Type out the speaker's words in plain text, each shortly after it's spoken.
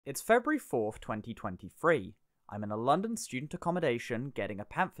It's February 4th, 2023. I'm in a London student accommodation getting a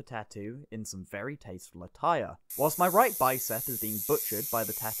panther tattoo in some very tasteful attire. Whilst my right bicep is being butchered by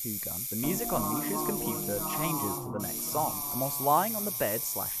the tattoo gun, the music on Misha's computer changes to the next song, and whilst lying on the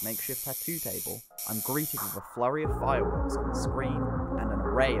bed/makeshift tattoo table, I'm greeted with a flurry of fireworks on the screen and an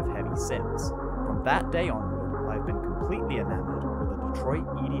array of heavy synths. From that day onward, I've been completely enamoured with the Detroit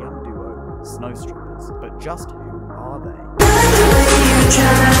EDM duo, Snow Strippers. But just who are they?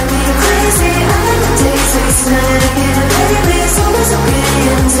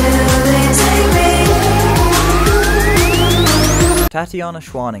 Tatiana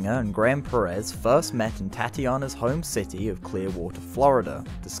Schwaninger and Graham Perez first met in Tatiana's home city of Clearwater, Florida,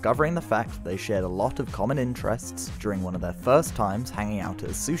 discovering the fact that they shared a lot of common interests during one of their first times hanging out at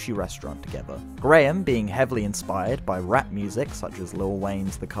a sushi restaurant together. Graham being heavily inspired by rap music such as Lil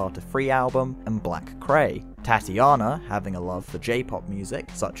Wayne's The Carter Free album and Black Cray. Tatiana having a love for J-pop music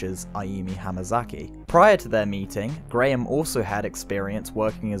such as Ayumi Hamazaki. Prior to their meeting, Graham also had experience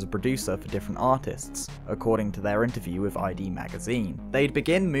working as a producer for different artists, according to their interview with ID magazine. They'd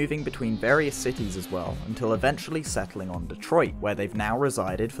begin moving between various cities as well, until eventually settling on Detroit, where they've now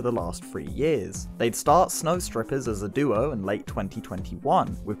resided for the last 3 years. They'd start Snow Strippers as a duo in late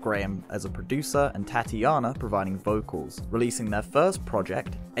 2021, with Graham as a producer and Tatiana providing vocals, releasing their first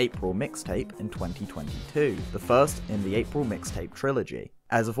project, April Mixtape, in 2022, the first in the April Mixtape trilogy.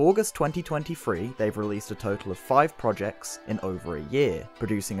 As of August 2023, they've released a total of 5 projects in over a year,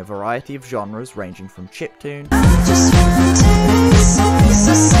 producing a variety of genres ranging from chiptune,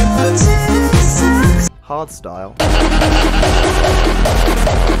 hardstyle,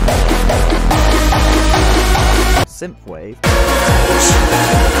 synthwave,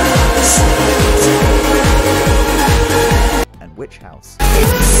 and witch house.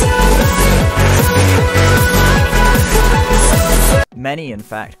 Many, in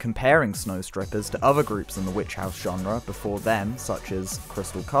fact, comparing Snow Strippers to other groups in the witch house genre before them, such as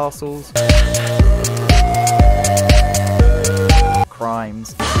Crystal Castles,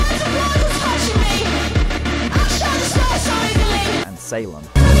 Crimes, and Salem.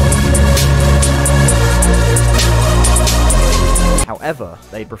 However,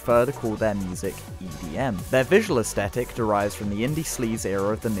 they prefer to call their music EDM. Their visual aesthetic derives from the indie sleaze era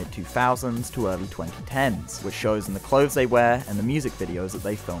of the mid-2000s to early 2010s, which shows in the clothes they wear and the music videos that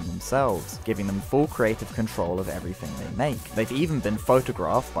they film themselves, giving them full creative control of everything they make. They've even been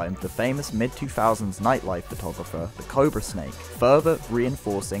photographed by the famous mid-2000s nightlife photographer, the Cobra Snake, further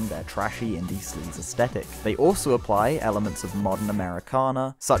reinforcing their trashy indie sleaze aesthetic. They also apply elements of modern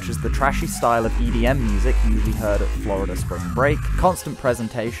Americana, such as the trashy style of EDM music usually heard at Florida spring break, constant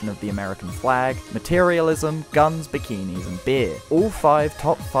presentation of the American flag, materialism, guns, bikinis, and beer. All 5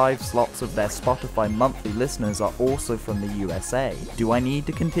 top 5 slots of their Spotify monthly listeners are also from the USA. Do I need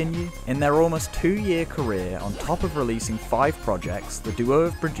to continue? In their almost 2-year career, on top of releasing 5 projects, the duo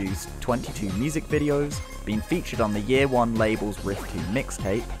have produced 22 music videos, been featured on the Year One label's Riff 2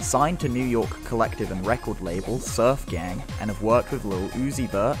 mixtape, signed to New York collective and record label Surf Gang, and have worked with Lil Uzi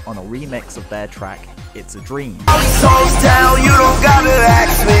Vert on a remix of their track It's a Dream.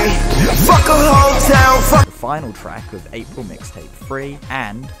 The final track of April Mixtape 3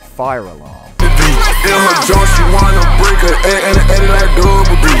 and Fire Alarm.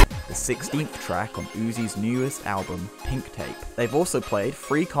 The 16th track on Uzi's newest album, Pink Tape. They've also played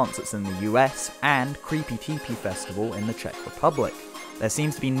free concerts in the US and Creepy Teepee Festival in the Czech Republic. There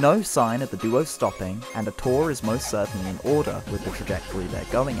seems to be no sign of the duo stopping, and a tour is most certainly in order with the trajectory they're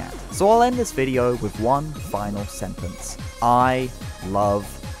going at. So I'll end this video with one final sentence. I love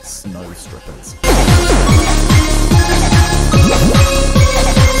Snow Strippers.